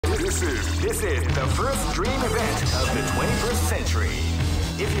This is the first dream event of the 21st century.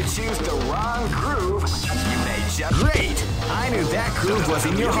 If you choose the wrong groove, you may just... Great! I knew that groove was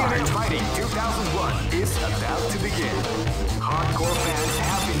in your heart. Fighting 2001 is about to begin. Hardcore fans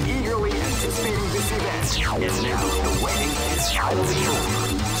have been eagerly anticipating this event, and now the waiting is finally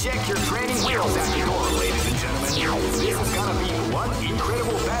over. Check your training wheels at the door, ladies and gentlemen. This is gonna be one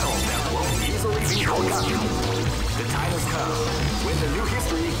incredible battle that won't easily be forgotten. The time has come when the new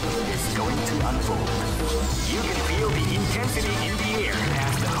history is going to unfold. You can feel the intensity in the air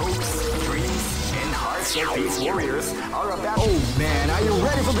as the hopes, dreams, and hearts of these warriors are about... Oh man, are you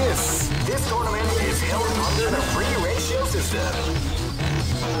ready for this? This tournament is held under the free ratio system.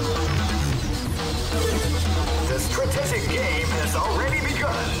 The strategic game has already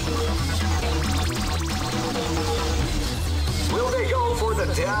begun. Will they go for the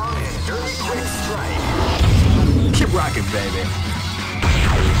down and dirty quick strike? Keep rocking, baby.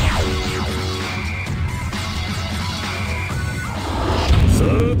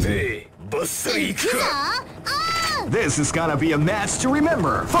 This is gonna be a match to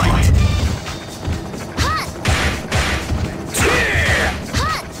remember. Fight!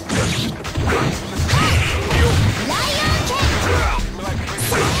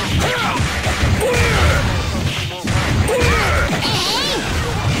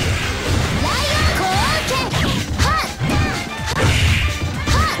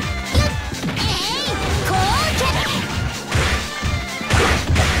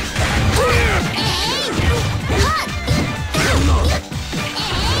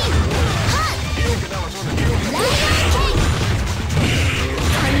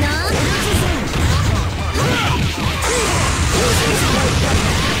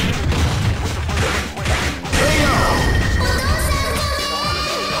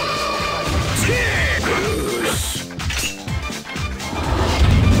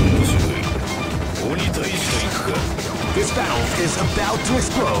 This battle is about to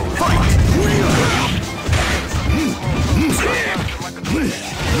explode. Fight!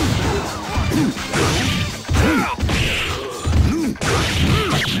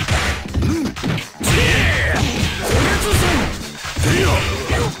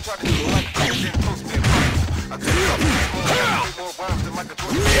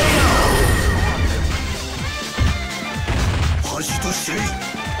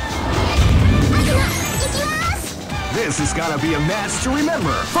 This is gonna be a match to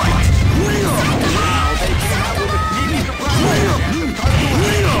remember. Fight! Wow, they came out with a sneaky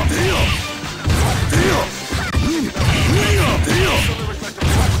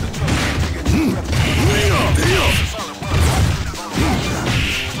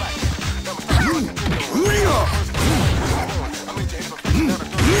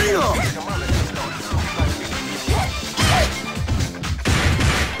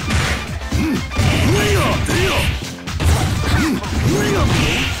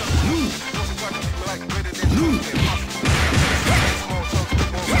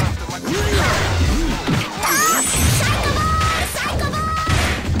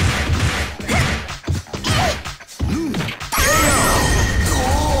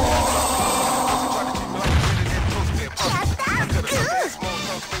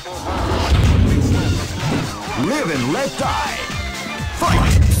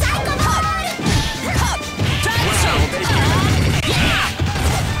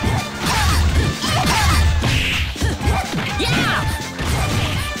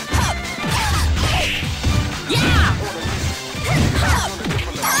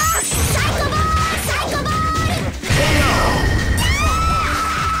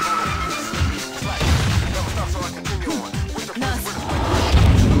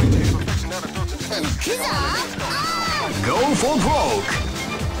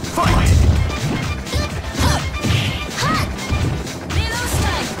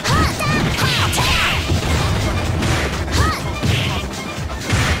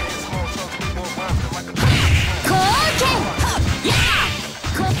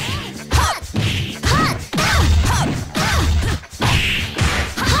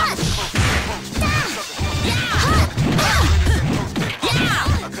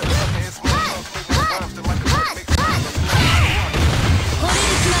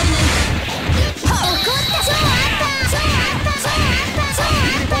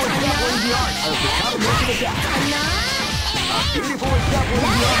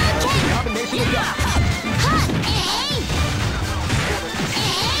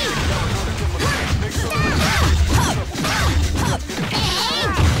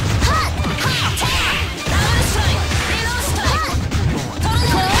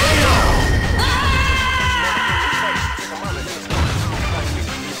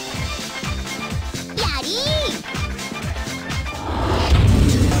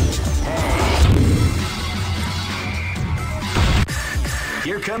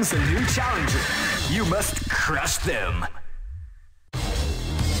comes a new challenger. You must crush them.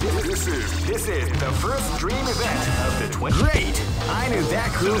 This is the first dream event of the 20. Great! I knew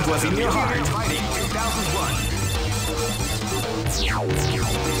that groove was in your heart. Fighting 2001.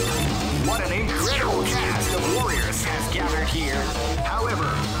 What an incredible cast of warriors has gathered here. However,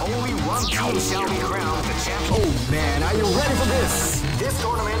 only one team shall be crowned the champion. Oh man, are you ready for this? This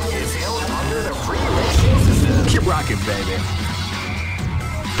tournament is held under the free ratio system. Keep rocking, baby.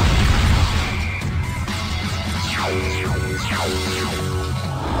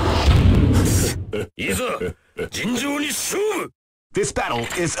 いざ尋常に勝負 This battle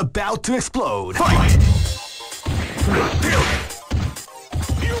is about to explode. Fight!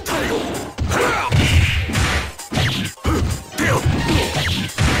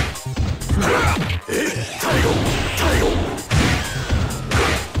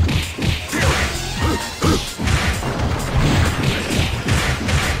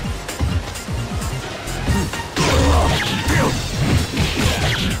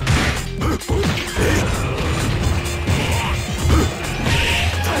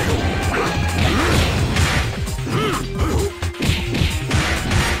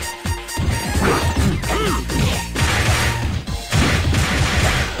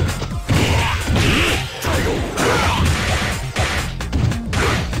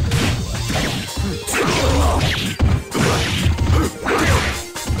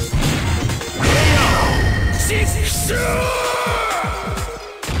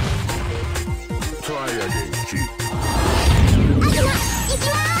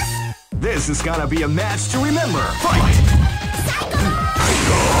 This is gonna be a match to remember. Fight!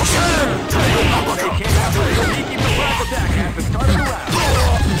 They came out with a sneaky surprise attack at the start of the round.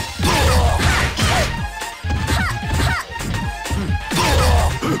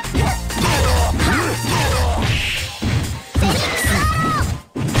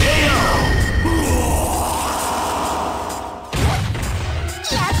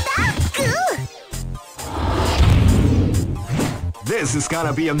 This is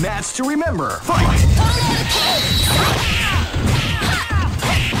gonna be a match to remember. Fight!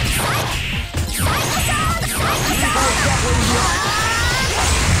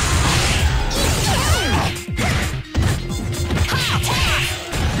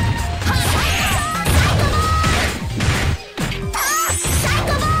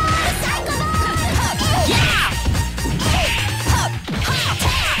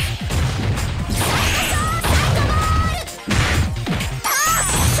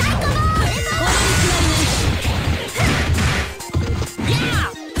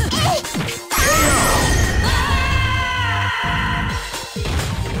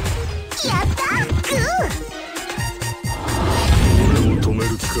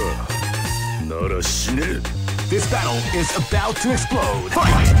 This battle is about to explode.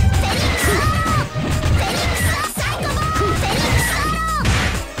 Fight!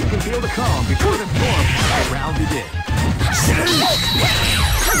 You can feel the calm before the storm as the round begins.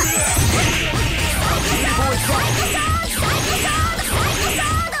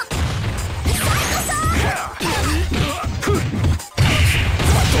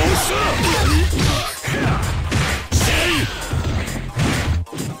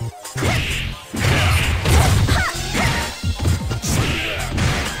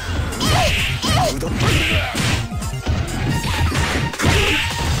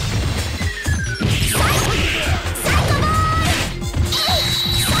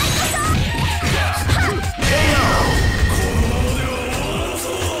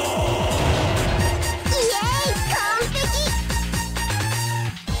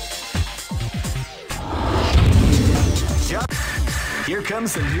 Here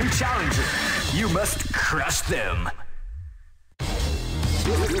comes a new challenger. You must crush them.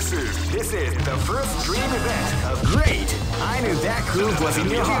 This is the first dream event of Great! I knew that groove was in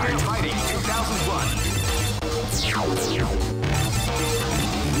your heart. Fighting 2001.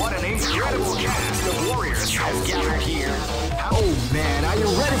 What an incredible cast of warriors has gathered here. Oh man, are you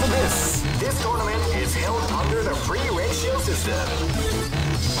ready for this? This tournament is held under the free ratio system.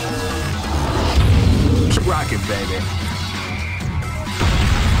 Keep rocking, baby.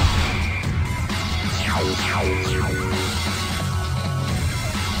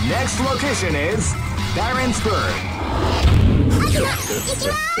 Next location is Darrensburg.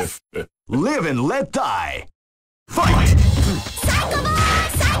 Live and let die. Fight!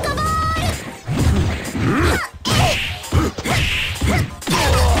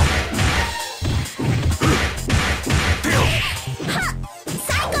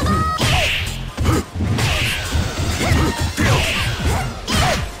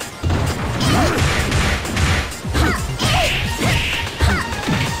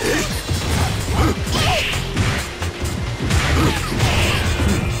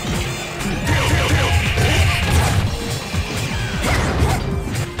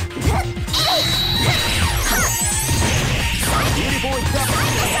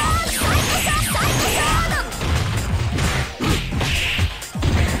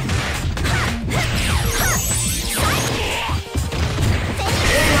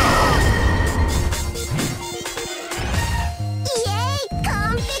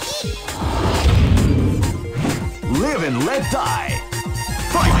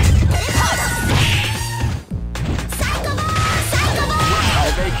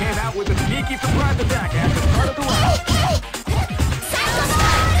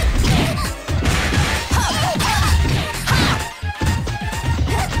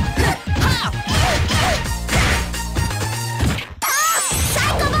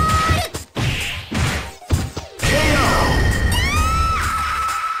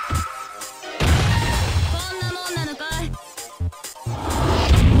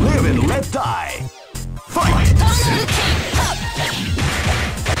 and let die. Fight!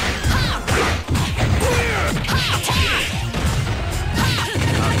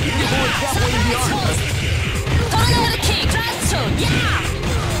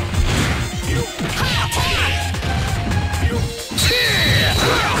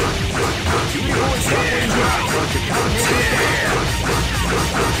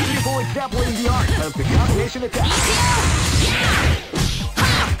 Beautiful example in the art of the combination attack.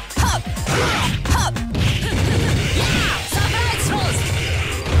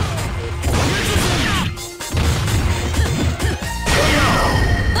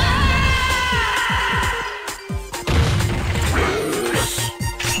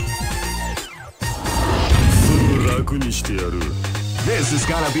 This is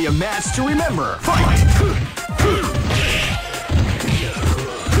gonna be a match to remember. Fight!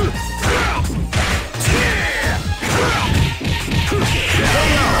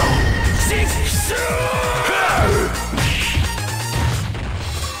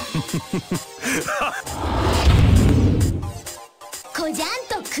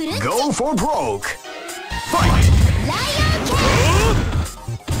 Go for broke. Fight!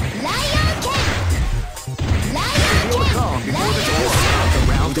 More calm before the door. The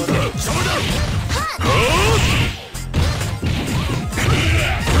round begins.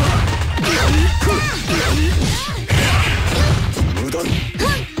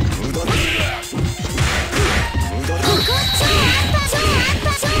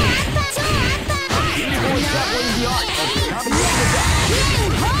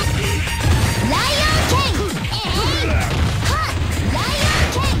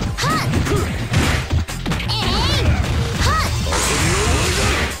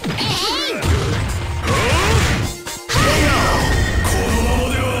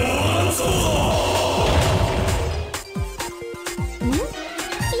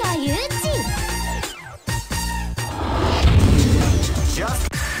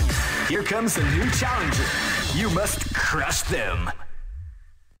 Here comes a new challenger. You must crush them.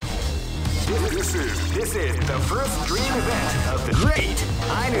 This is the first dream event of the great.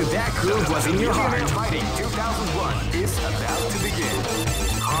 I knew that groove was in your heart. Fighting 2001 is about to begin.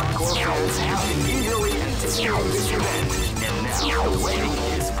 Hardcore fans have been eagerly anticipating this event, and now the waiting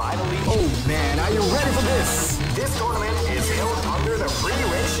is finally. Oh man, are you ready for this? This tournament is held under the free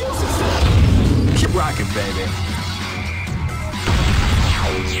ratio system. Keep rocking, baby.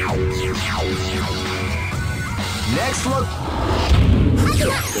 Next look.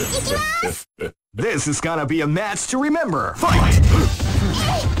 This is gonna be a match to remember. Fight!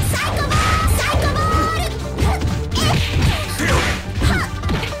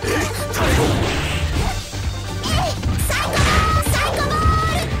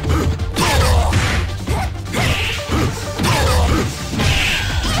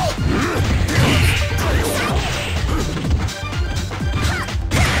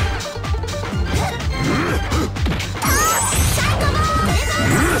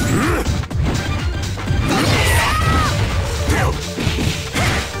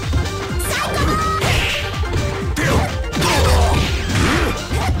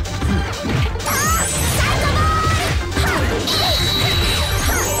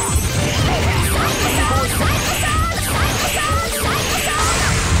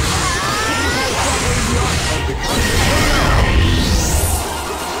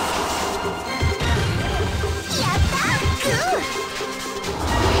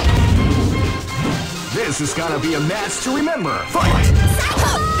 This is gonna be a match to remember. Fight! Wow,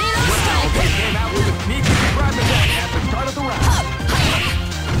 they came out with a sneaky surprise attack at the start of the round.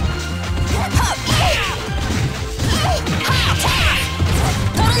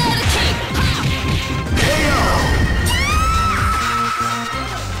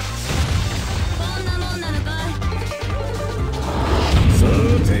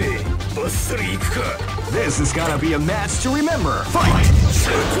 This is gonna be a match to remember. Fight!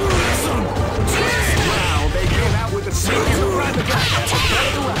 Wow, they came out with a sneaky surprise attack at the start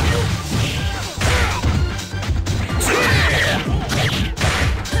of the round.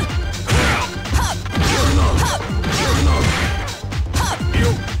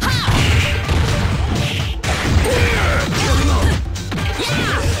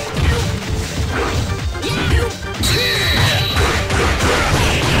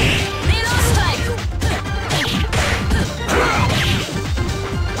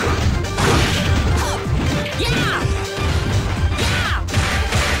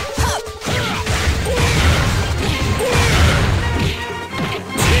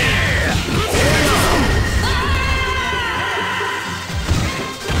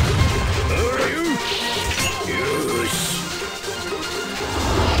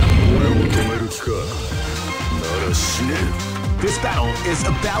 This battle is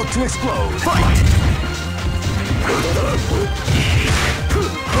about to explode. Fight!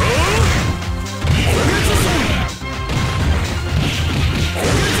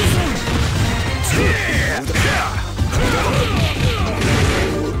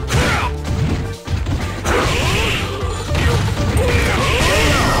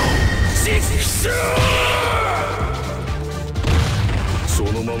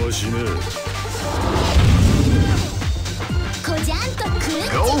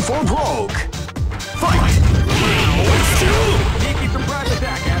 Go for broke! Fight! Sneaky surprise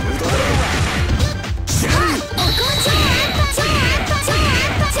attack after the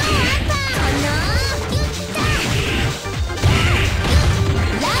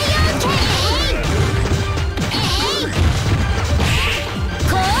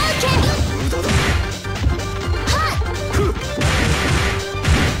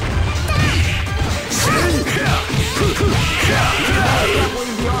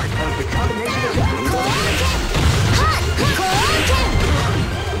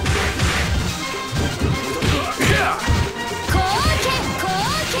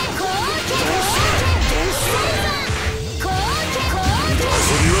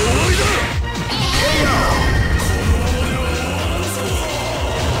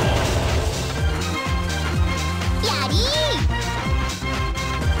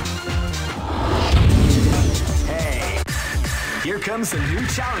Here comes a new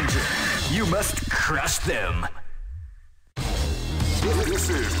challenger. You must crush them.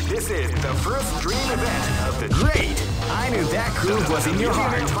 This is the first dream event of the great. I knew that groove was in your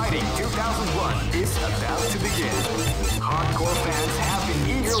heart. Fighting 2001 is about to begin. Hardcore fans have been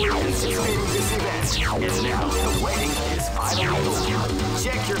eagerly anticipating this event, and now the waiting is finally over.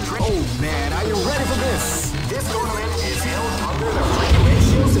 Check your drink. Oh man, are you ready for this? This tournament is held under the free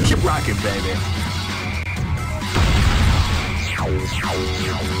ratios. Keep rocking, baby.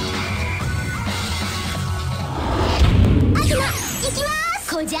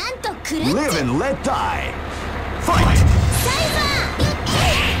 Live and let die. Fight!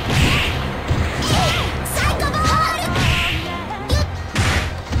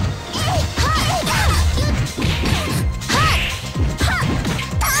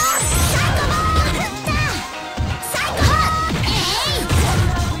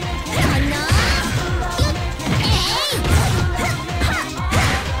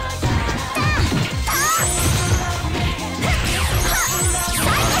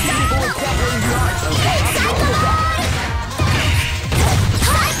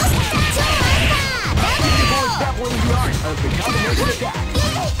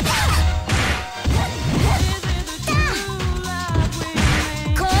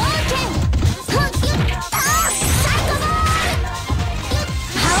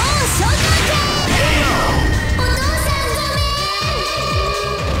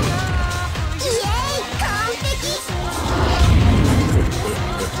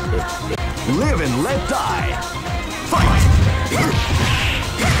 Live and let die. Fight!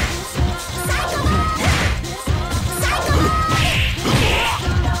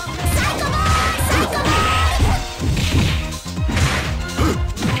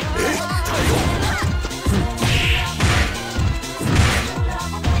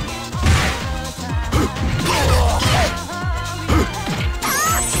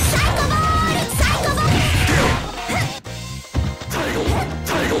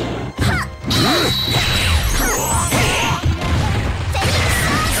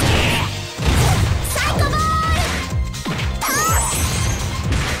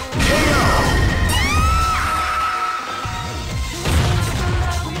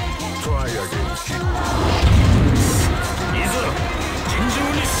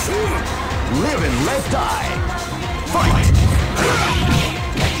 Live and let die. Fight!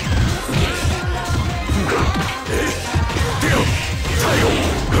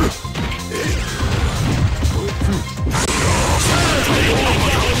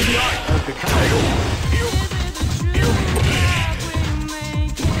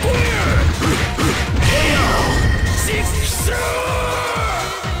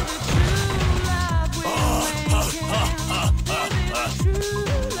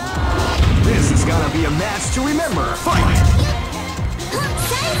 This is gonna be a match to remember. Fight!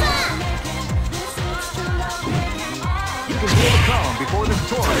 You can feel the calm before the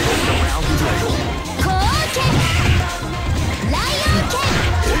storm as the round begins.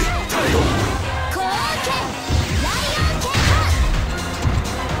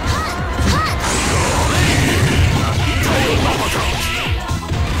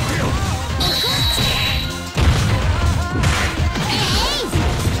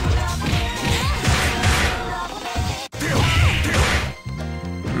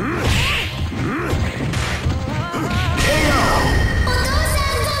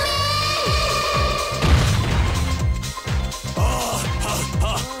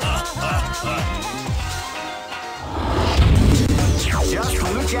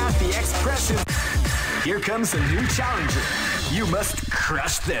 Here comes a new challenger. You must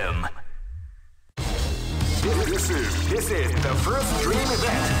crush them. This is the first dream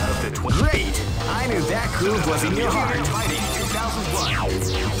event of the Great! I knew that groove was in your heart. Fighting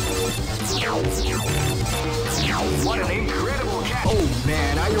 2001. What an incredible catch! Oh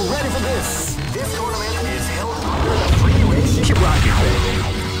man, are you ready for this? This tournament is held under the free ratio. Keep rocking, baby.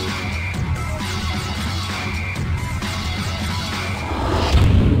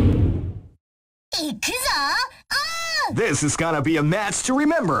 This is gonna be a match to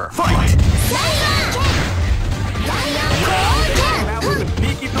remember. Fight! That was a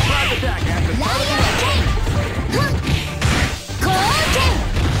peaky surprise attack at the start of the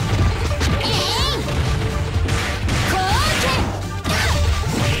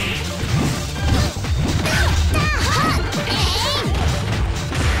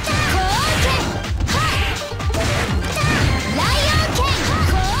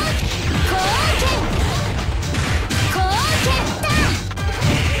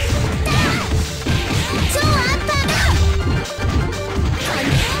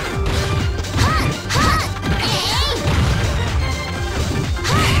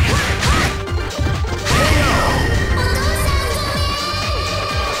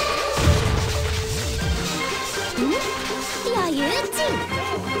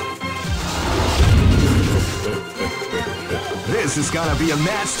This is gonna be a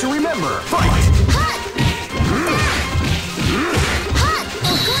match to remember. Fight!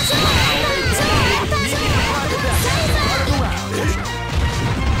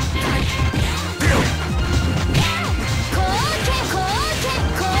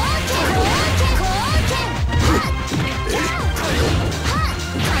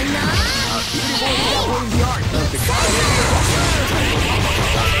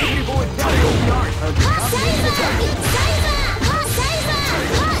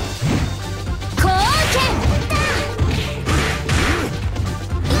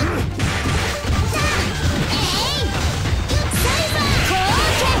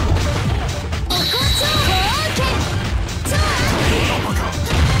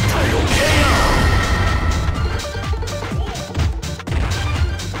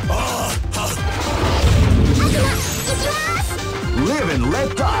 Live and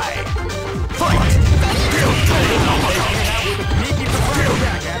let die. Fight!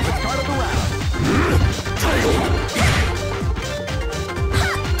 At the start of the round.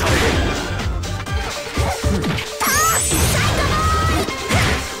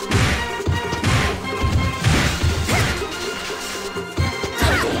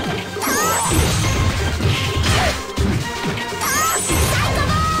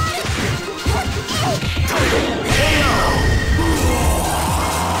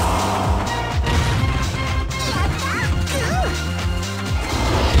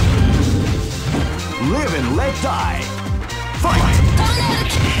 Live and let die. Fight!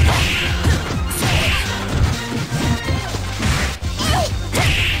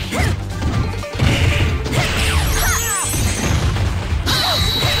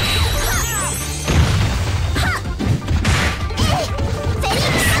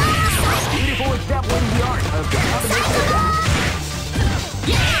 Beautiful example in the art of the combination attack.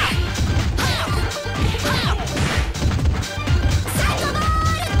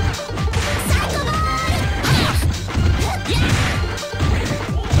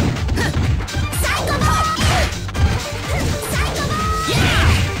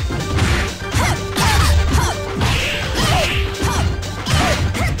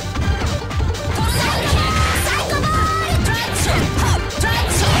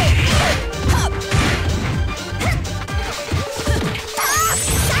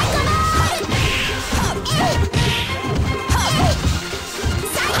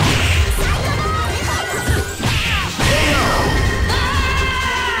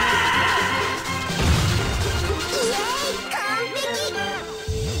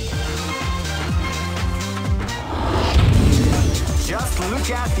 Look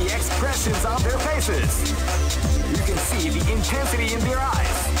at the expressions on their faces. You can see the intensity in their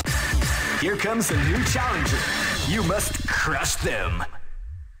eyes. Here comes a new challenger. You must crush them.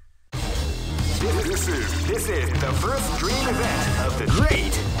 This is the first dream event of the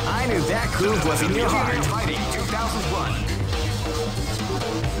Great! I knew that groove was in your heart. Fighting 2001.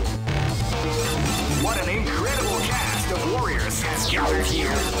 What an incredible cast of warriors has gathered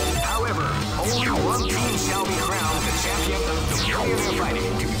here. However, only one team shall be crowned the champion of the Millionaire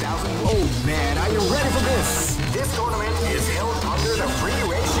Fighting 2001. Oh man, are you ready for this? This tournament is held under the free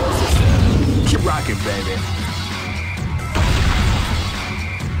ratio system. Keep rocking, baby.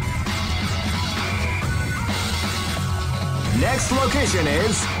 Next location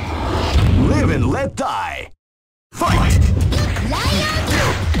is Live and let die. Fight!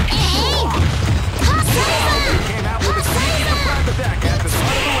 Came out with a sneaky surprise attack at the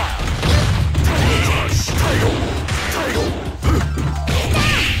start of the round.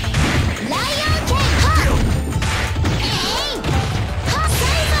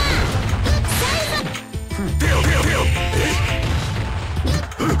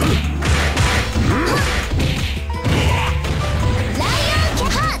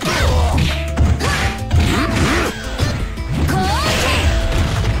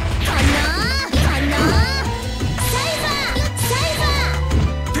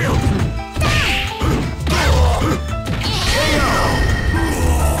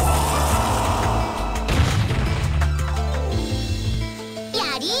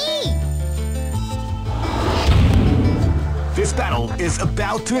 This battle is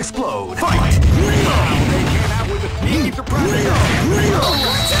about to explode. Fight! They came out with a sneaky surprise attack.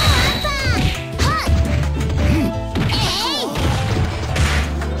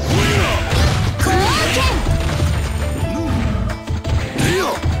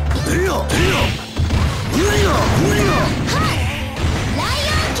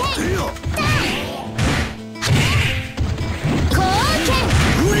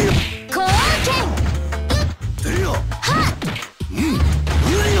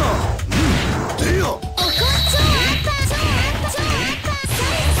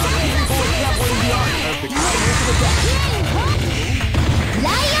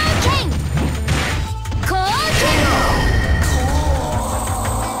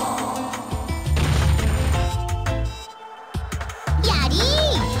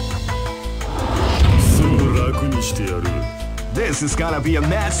 This is gonna be a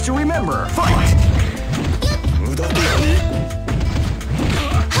match to remember. Fight!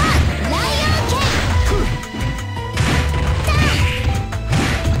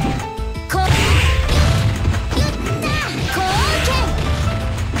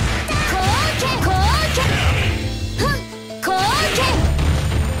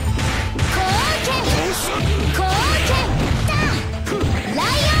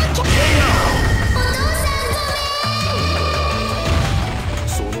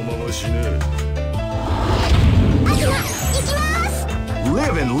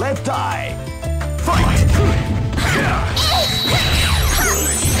 Live and let die. Fight!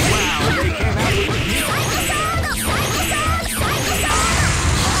 Wow, they came out with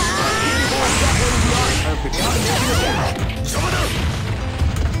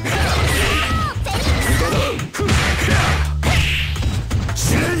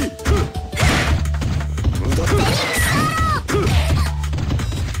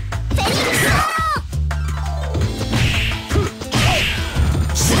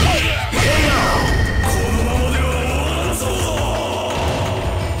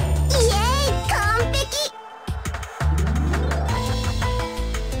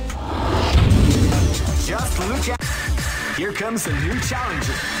Here comes a new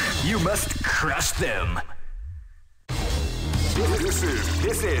challenger. You must crush them. This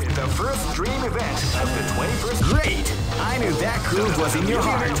is the first dream event of the 21st. Great! I knew that groove was in your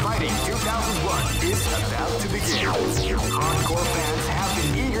heart. Fighting 2001 is about to begin. Hardcore fans have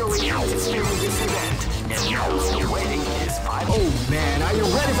been eagerly anticipating this event, and now the waiting is 5. Oh man, are you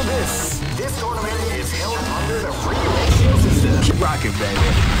ready for this? This tournament is held under the free ratio system. Keep rocking, baby.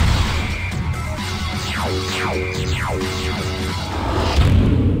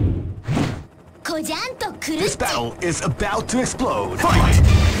 This battle is about to explode. Fight!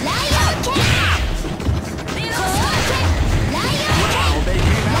 Wow, they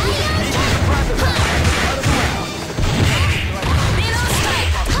came out with a sneaky surprise attack at the start of the round.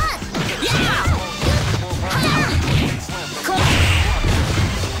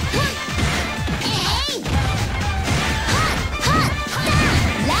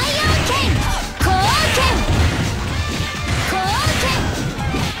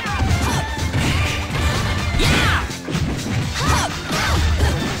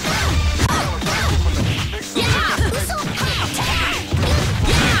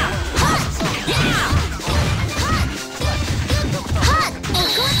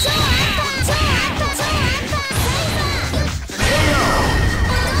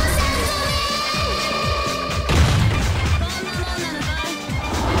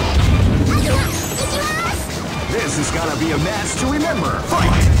 This is gonna be a match to remember.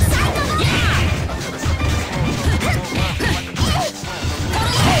 Fight!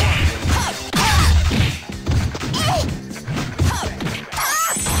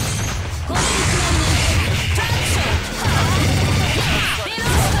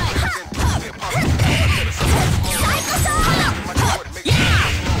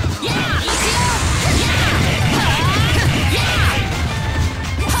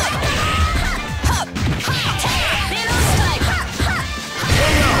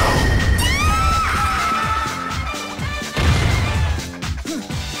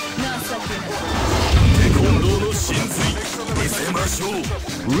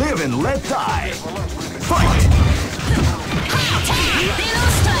 and let die. Fight!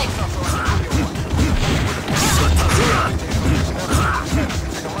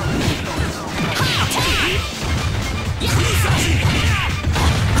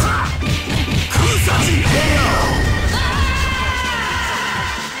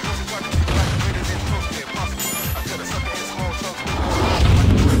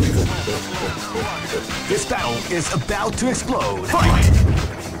 This battle is about to explode. Fight!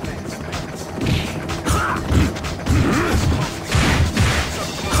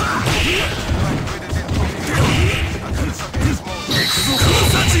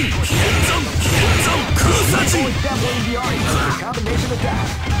 Combination attack.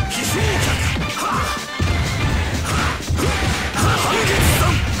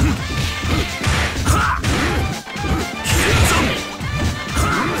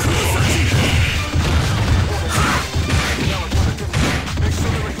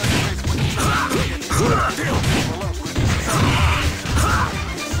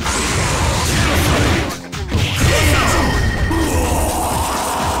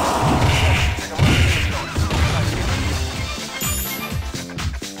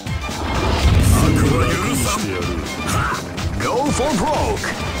 Go for broke.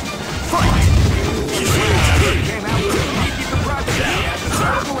 Fight!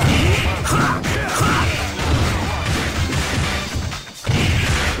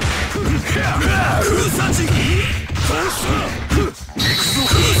 Came out with a sneaky surprise attack at the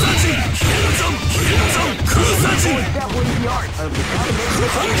start of the round. That was the art of the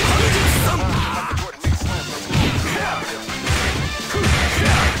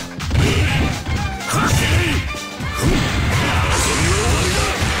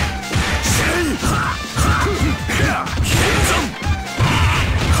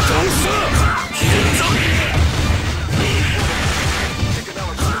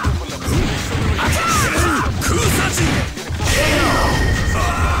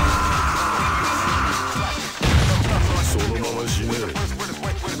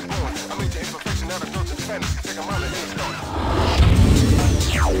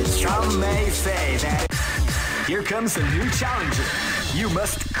Some may say that here comes a new challenger. You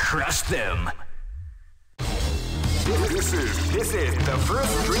must crush them. This is the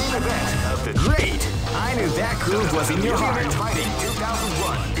first dream event of the great. I knew that groove was in your heart. Fighting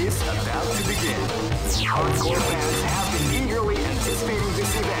 2001 is about to begin. Hardcore fans have been eagerly anticipating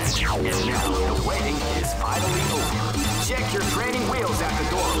this event, and now the waiting is finally over. Check your training wheels at the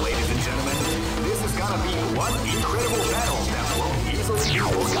door, ladies and gentlemen. This is gonna be one incredible battle that won't easily be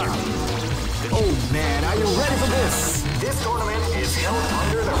forgotten. Oh man, are you ready for this? This tournament is held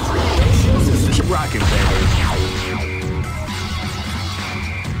under the free ratio system. Keep rocking, baby.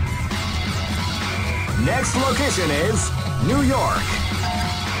 Next location is New York.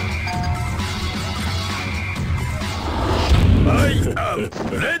 I am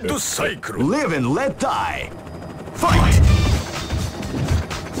Red Cyclone. Live and let die. Fight!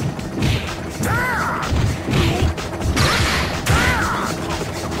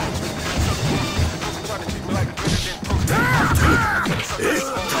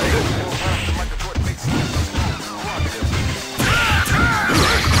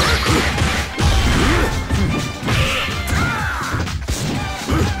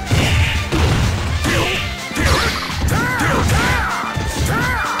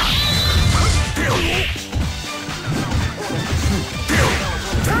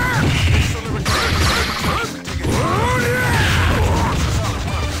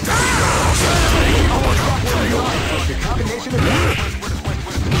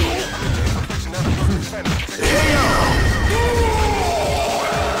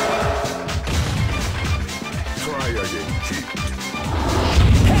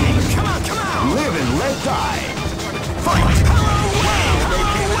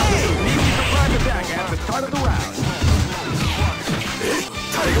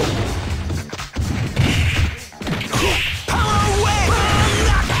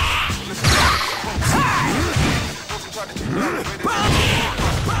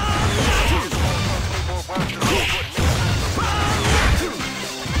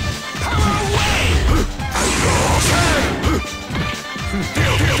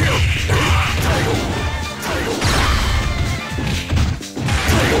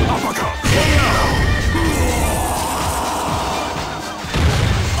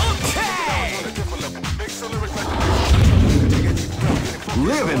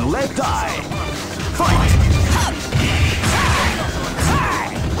 Live and let die. Fight!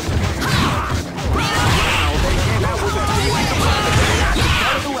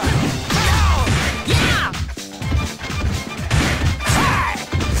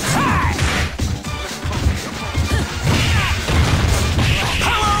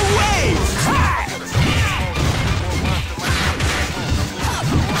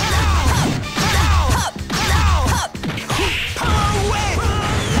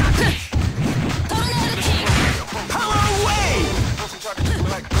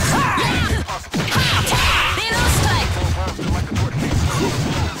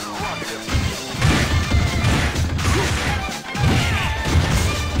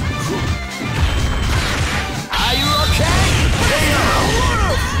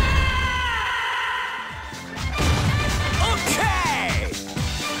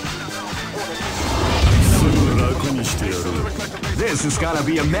 is gonna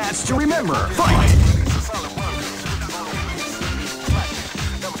be a match to remember. Fight!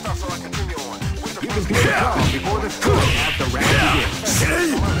 You can feel the calm before the thrill as the round begins.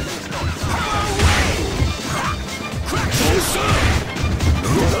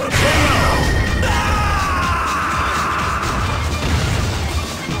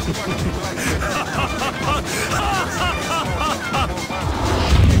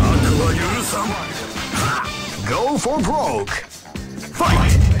 Go for broke.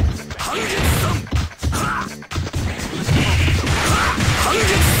 Fight!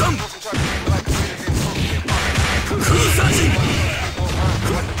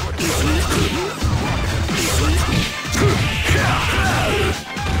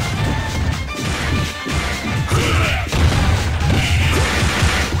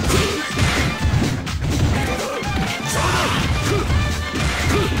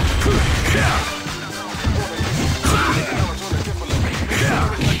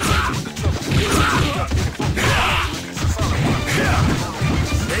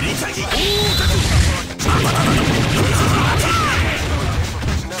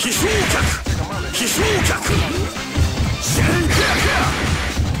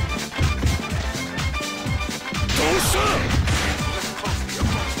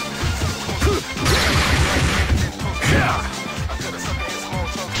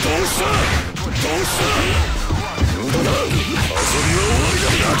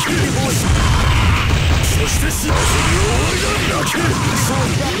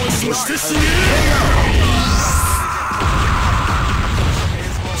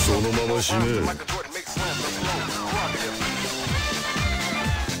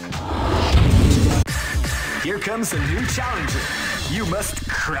 Here comes a new challenger. You must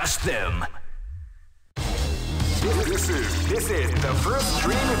crush them. This is the first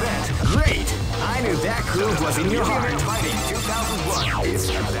dream event. Great! I knew that groove was in your heart. Fighting 2001 is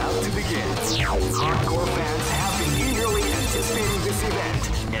about to begin. Hardcore fans have been eagerly anticipating this event,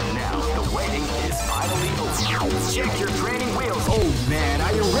 and now the waiting is finally over. Check your training wheels. Oh man,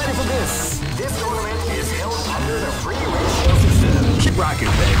 are you ready for this? This tournament is held under the free ratio system. Keep rocking,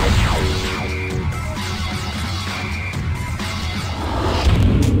 baby.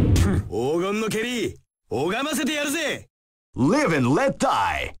 黄金の蹴り拝ませてやるぜ Live and let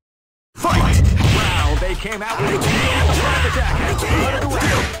die. Fight! Wow, they came out with a drop attack at the front of the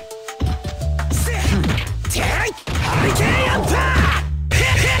round. Hurricane attack!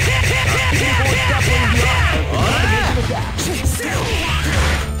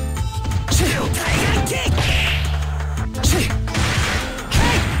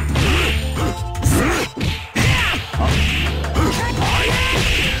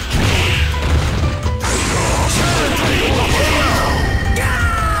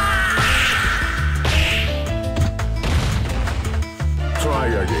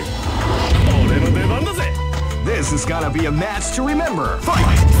 Tiger kick! This is gonna be a match to remember.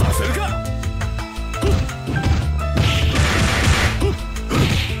 Fight!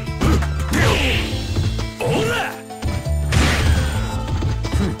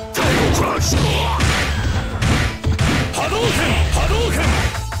 Crush! Hadouken! Hadouken!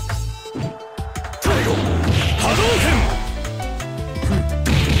 Hadouken!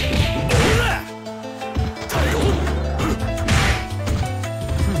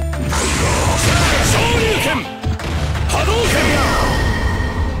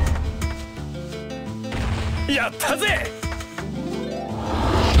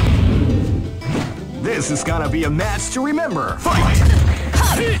 This is gonna be a match to remember. Fight!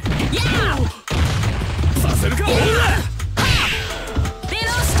 Yeah!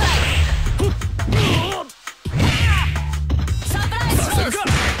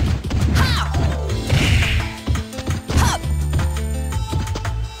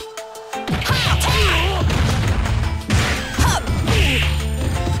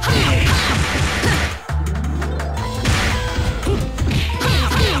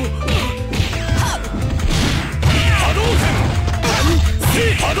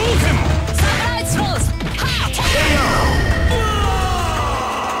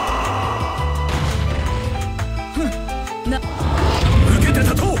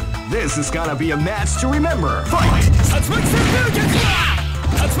 This is gonna be a match to remember. Fight!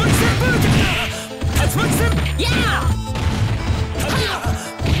 Yeah!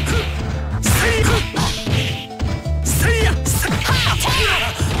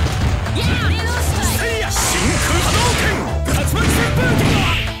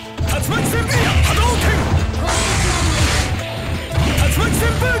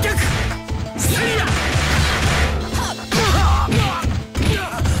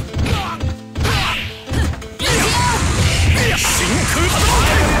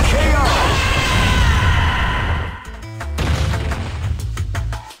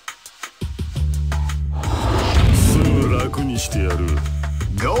 してやる。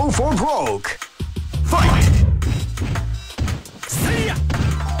 Go for broke. Fight.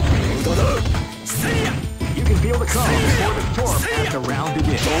 You can feel the calm before the storm as the round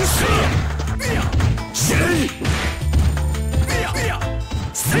begins.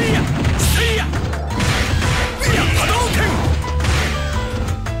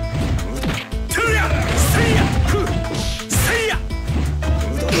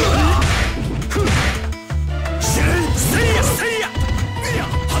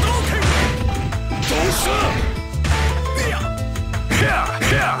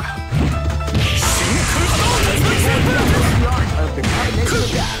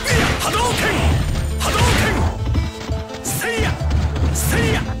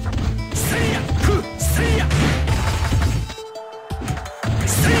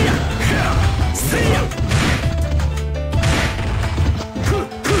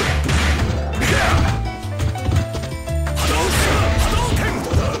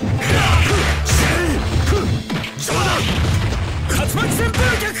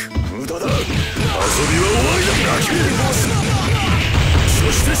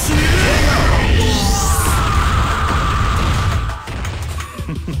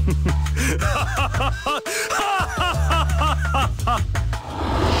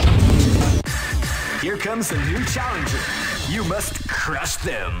 Here comes a new challenger. You must crush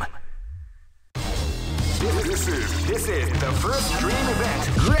them. This is the first dream event.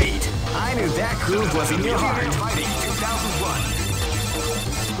 Great! I knew that groove was in your heart. Fighting 2001.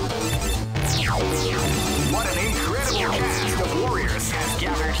 What an incredible cast of warriors has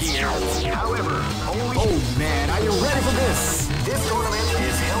gathered here. However, only... Oh man, are you ready for this? This tournament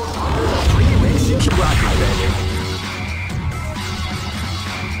is held under the pre-race. Keep rocking, baby.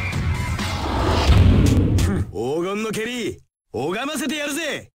 黄金の蹴り拝ませてやる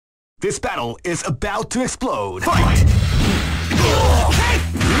ぜ。 This battle is about to explode. Fight!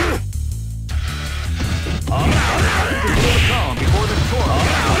 Calm before the storm.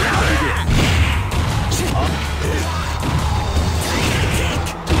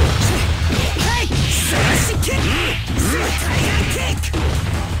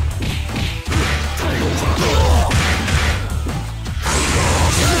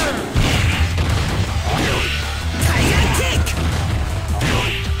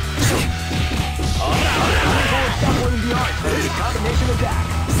 Combination attack.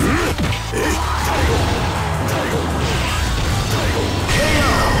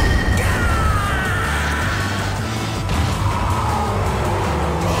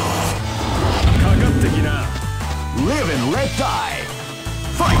 Live and let die.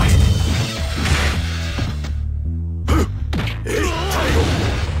 Fight.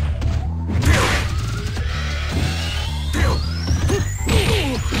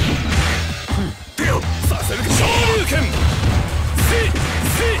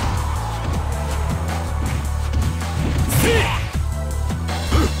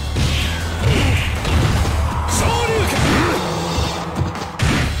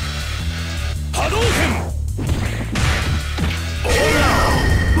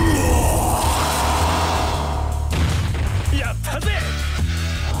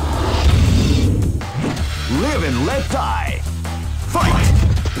 Live and let die. Fight!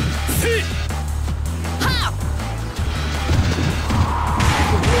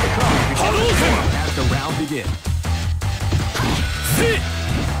 As the round begins.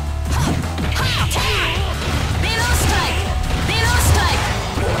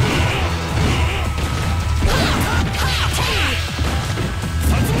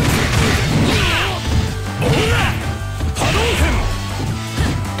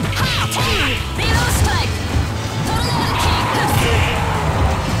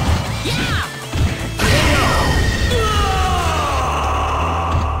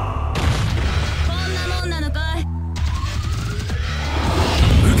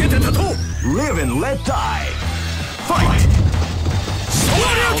 Live and let die. Fight!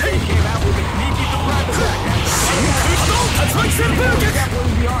 Wow, they came out with a sneaky surprise attack.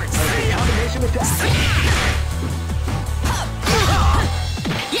 Definitely the art of the combination attack.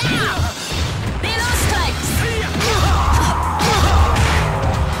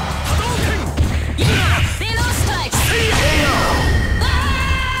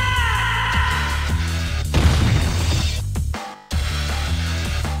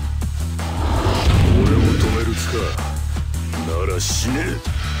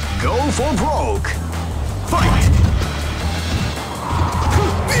 Go for broke. Fight!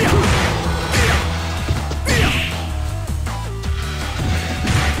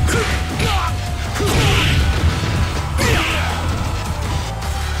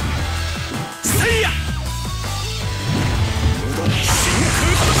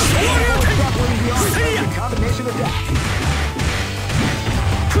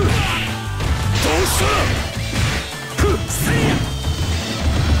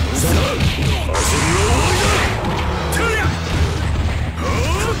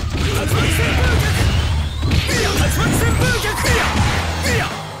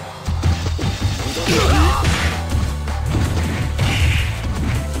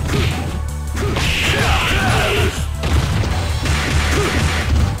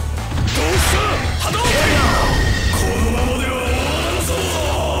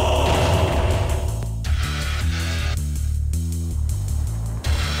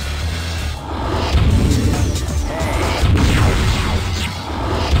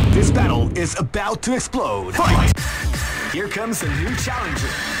 This battle is about to explode. Fight! Here comes a new challenger.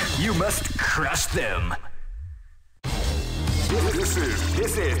 You must crush them. This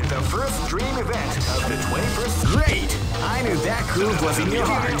is the first dream event of the 21st. Great! I knew that groove was in your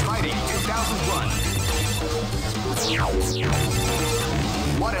heart. Fighting 2001.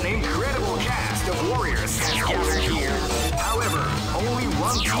 What an incredible cast of warriors has gathered here. However, only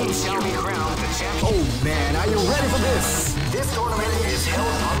one team shall be crowned the champion. Oh man, are you ready for this? This tournament is held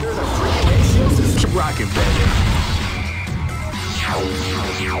under the free ratio system. Keep rocking, baby.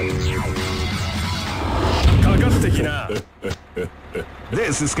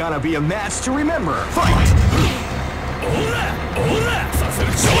 This is gonna be a match to remember. Fight!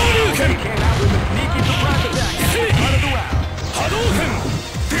 Came out with a sneaky surprise attack at the start of the round. Hadouken!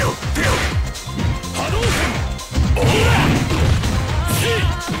 Hadouken!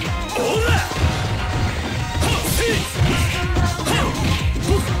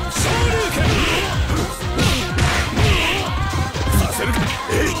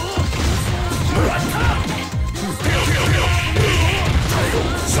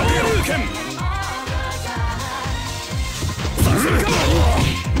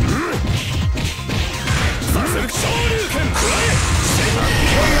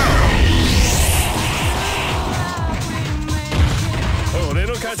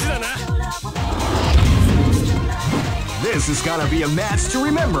 This is gonna be a match to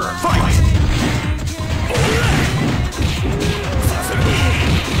remember. Fight!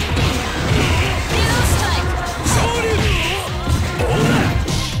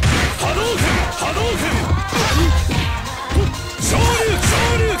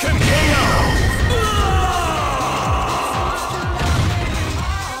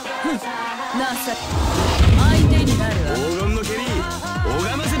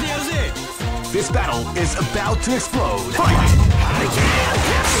 This battle is about to explode. Fight!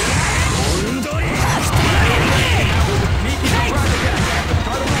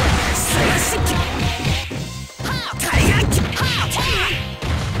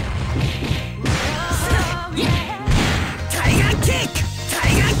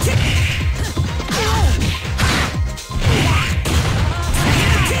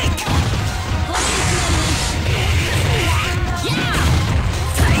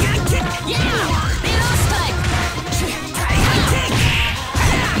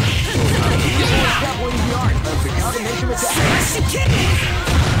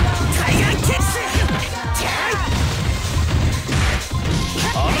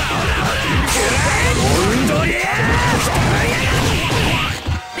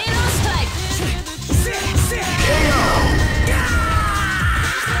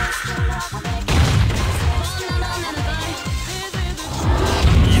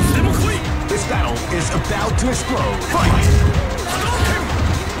 This battle is about to explode. Fight!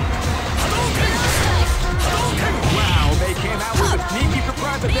 Wow, they came out with a sneaky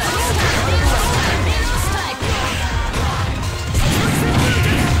surprise attack.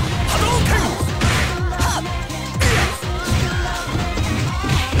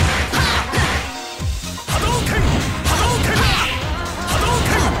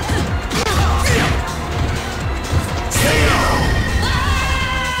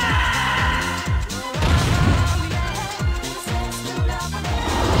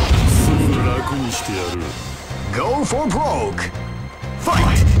 Go for broke!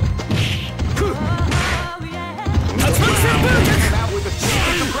 Fight! Came out with a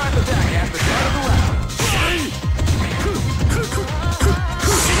sneaky surprise attack at the start of the round.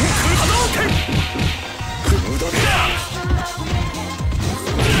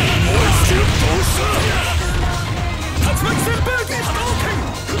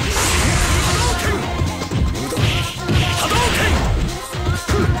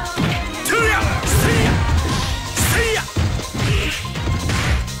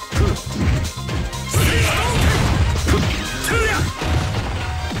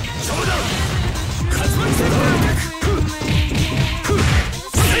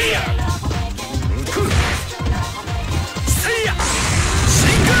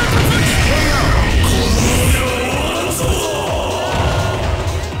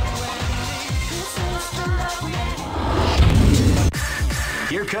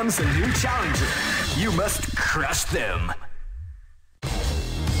 comes a new challenger. You must crush them.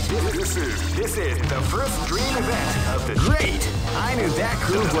 This is the first dream event of the Great! I knew that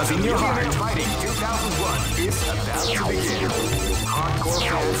groove was in your heart. Fighting 2001 is about to begin. Hardcore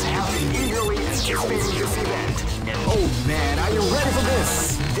fans have been eagerly anticipating this event. And oh man, are you ready for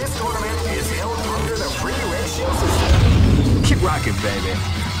this? This tournament is held under the free ratio system. Keep rocking, baby.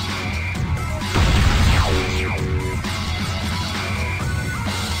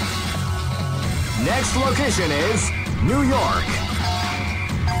 Next location is New York.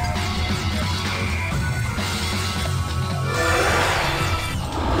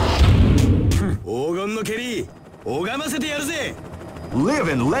 Live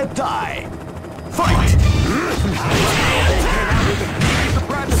and let die. Fight!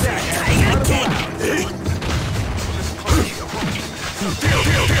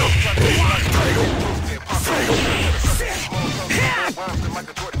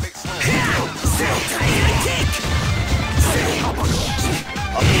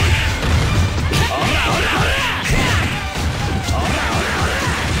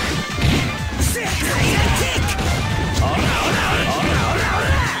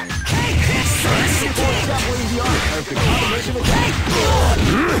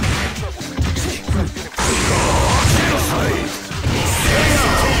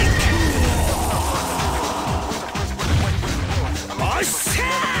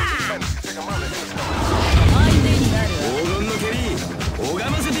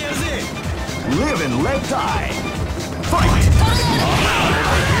 Live and let die. Fight!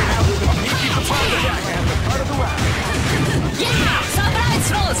 Yeah! Surprise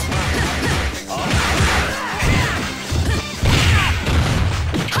throws!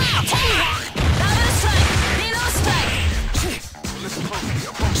 Double strike!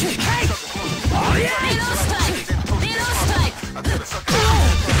 Below strike! Below strike! Below strike!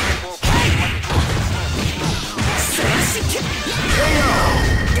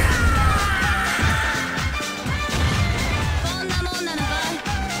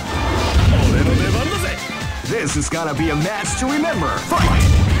 This is gonna be a match to remember. Fight!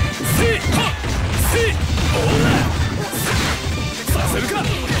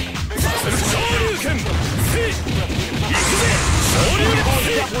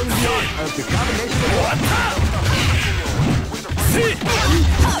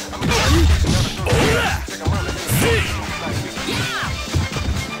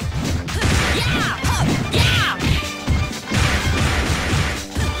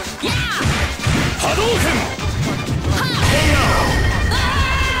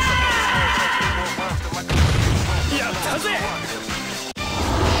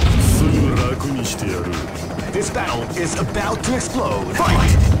 This battle is about to explode.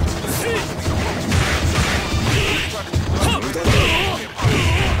 Fight!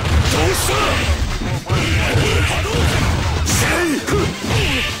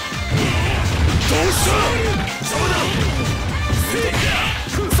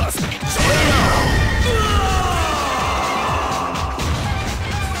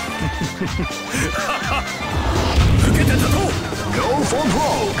 Go for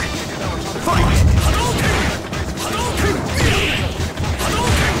broke! Fight!